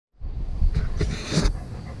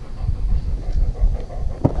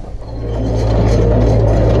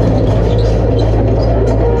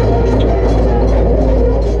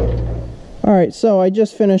Alright, so I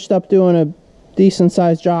just finished up doing a decent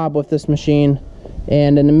sized job with this machine,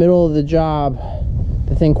 and in the middle of the job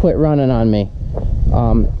the thing quit running on me.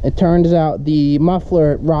 It turns out the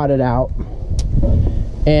muffler rotted out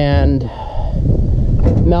and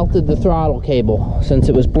melted the throttle cable, since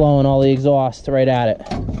it was blowing all the exhaust right at it,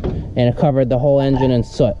 and it covered the whole engine in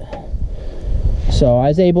soot. So I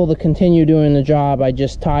was able to continue doing the job. I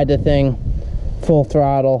just tied the thing full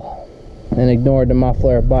throttle and ignored the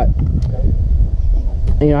muffler, but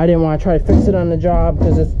you know, I didn't want to try to fix it on the job,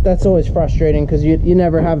 because that's always frustrating, because you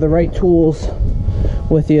never have the right tools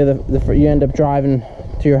with you. You end up driving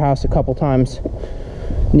to your house a couple times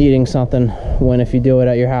needing something, when if you do it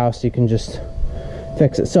at your house you can just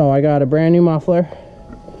fix it. So I got a brand new muffler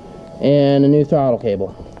and a new throttle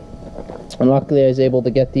cable, and luckily I was able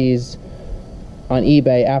to get these on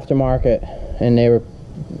eBay aftermarket, and they were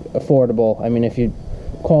affordable. I mean, if you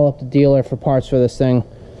call up the dealer for parts for this thing,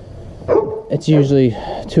 it's usually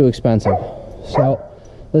too expensive. So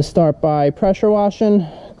let's start by pressure washing,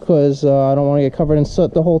 because I don't want to get covered in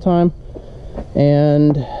soot the whole time.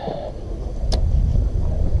 And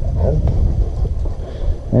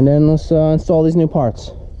then let's install these new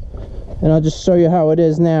parts, and I'll just show you how it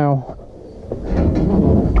is now.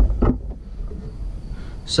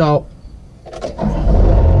 So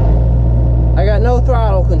I got no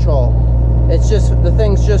throttle control. It's just, the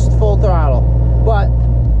thing's just full throttle, but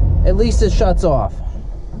at least it shuts off.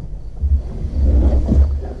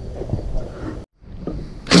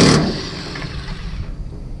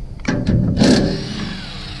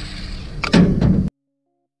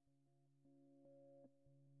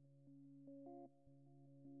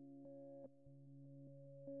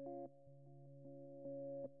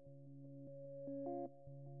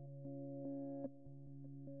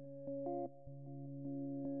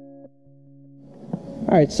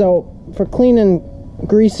 Alright, so for cleaning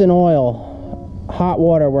grease and oil, hot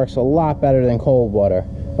water works a lot better than cold water,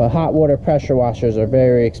 but hot water pressure washers are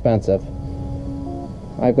very expensive.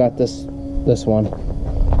 I've got this one.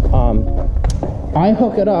 I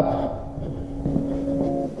hook it up.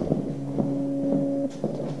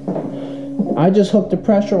 I just hooked the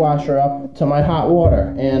pressure washer up to my hot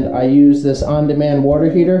water, and I use this on-demand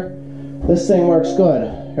water heater. This thing works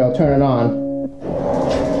good. Here, I'll turn it on.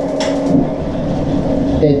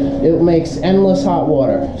 It makes endless hot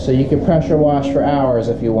water, so you can pressure wash for hours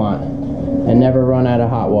if you want and never run out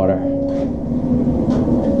of hot water.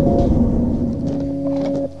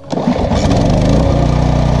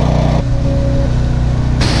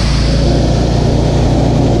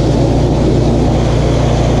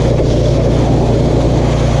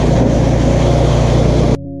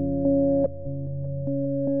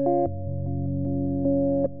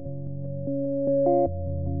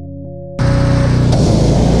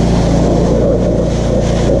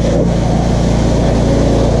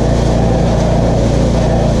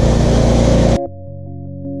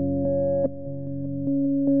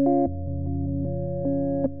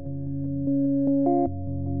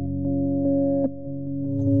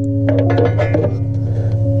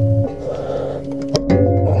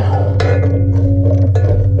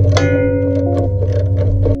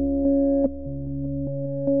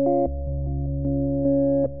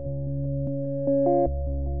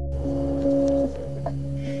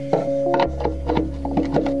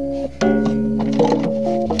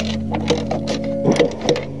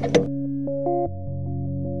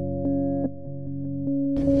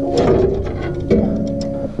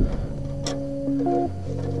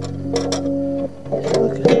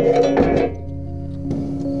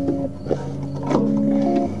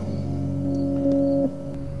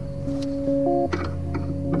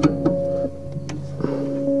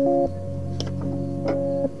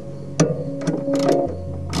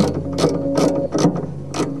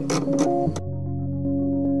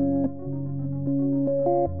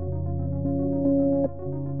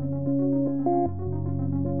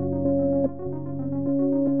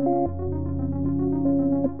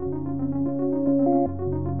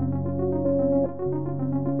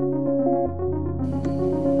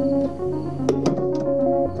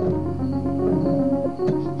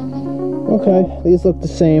 Okay, these look the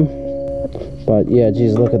same, but yeah,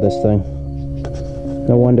 geez, look at this thing.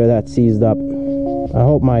 No wonder that's seized up. I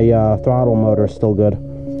hope my throttle motor is still good.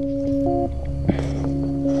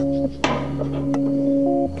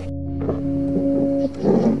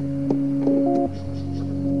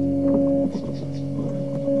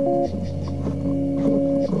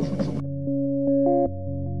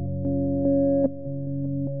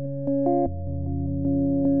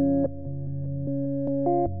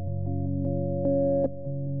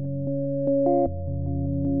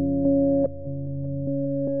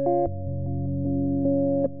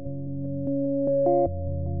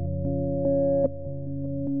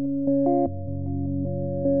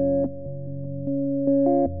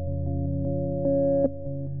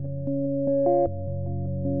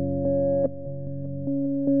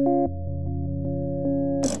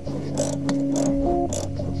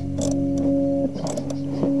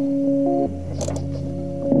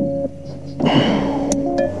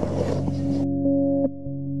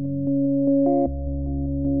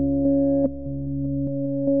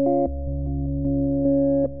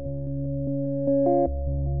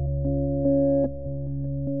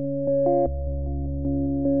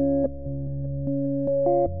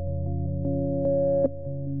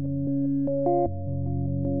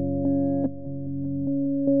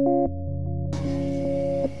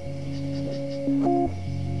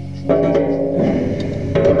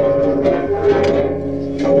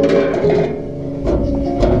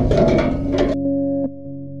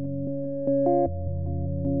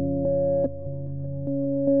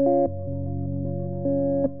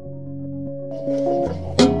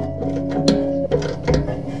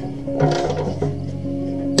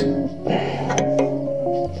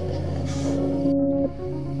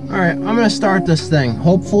 gonna start this thing.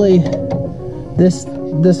 Hopefully this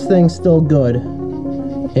thing's still good.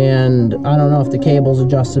 And I don't know if the cable's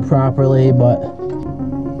adjusted properly, but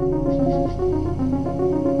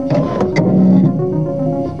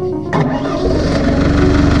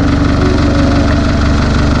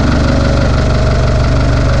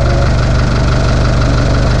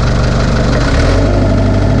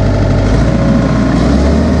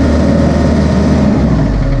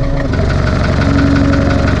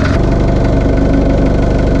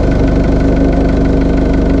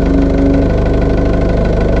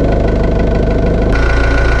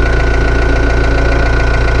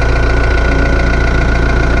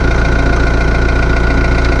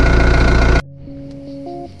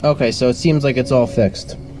okay, so it seems like it's all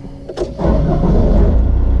fixed.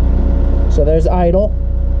 So there's idle,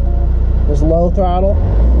 there's low throttle.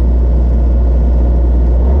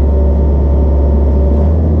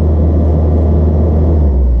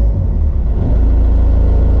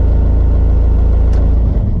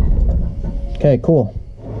 Okay, cool.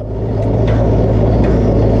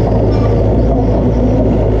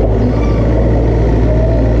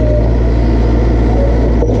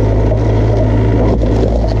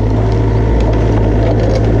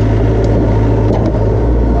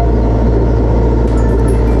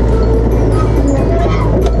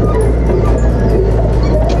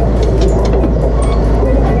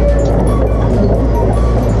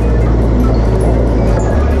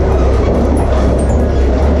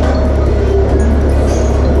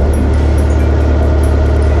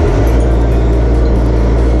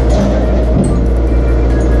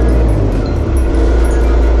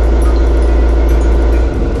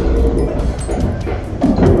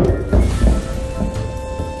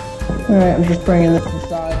 Alright, I'm just bringing this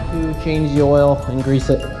inside to change the oil and grease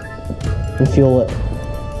it and fuel it.